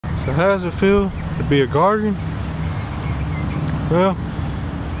So how does it feel to be a guardian? Well,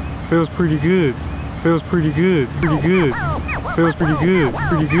 feels pretty good. Feels pretty good. Pretty good. Feels pretty good.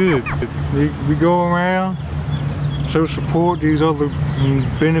 Pretty good. We go around, show support, these other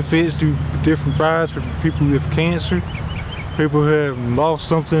benefits, do different rides for people with cancer. People who have lost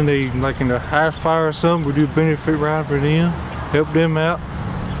something, they like in a house fire or something, we do benefit ride for them, help them out.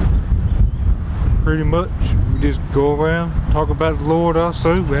 Pretty much, we just go around, talk about the Lord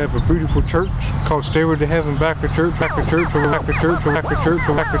also. We have a beautiful church called Stairway to Heaven Baptist Church, Baptist Church, Baptist Church, Baptist Church,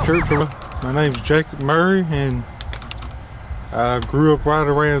 Baptist Church. My name's Jacob Murray, and I grew up right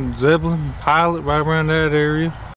around Zebulon, Pilot, right around that area.